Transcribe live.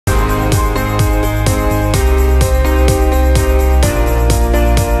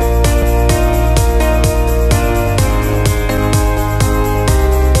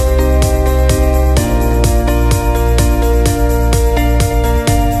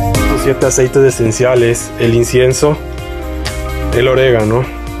7 aceites esenciales: el incienso, el orégano,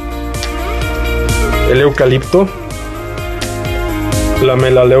 el eucalipto, la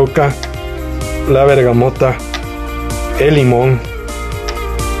melaleuca, la bergamota, el limón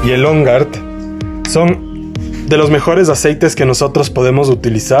y el on-guard. Son de los mejores aceites que nosotros podemos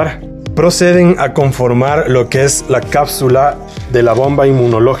utilizar. Proceden a conformar lo que es la cápsula de la bomba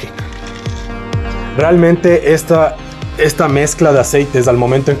inmunológica. Realmente esta mezcla de aceites, al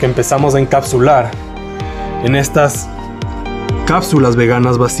momento en que empezamos a encapsular en estas cápsulas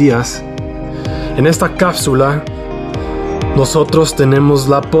veganas vacías, en esta cápsula nosotros tenemos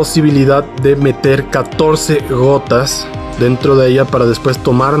la posibilidad de meter 14 gotas dentro de ella para después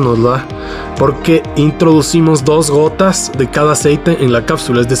tomárnosla, porque introducimos 2 gotas de cada aceite en la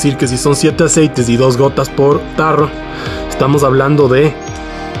cápsula. Es decir, que si son 7 aceites y 2 gotas por tarro, estamos hablando de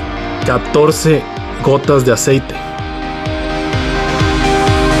 14 gotas de aceite.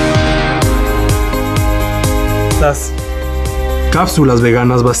 Estas cápsulas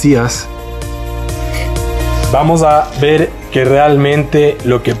veganas vacías, vamos a ver que realmente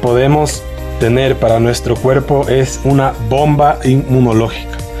lo que podemos tener para nuestro cuerpo es una bomba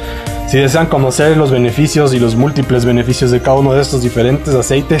inmunológica. Si desean conocer los beneficios y los múltiples beneficios de cada uno de estos diferentes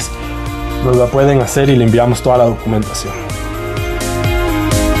aceites, nos la pueden hacer y le enviamos toda la documentación.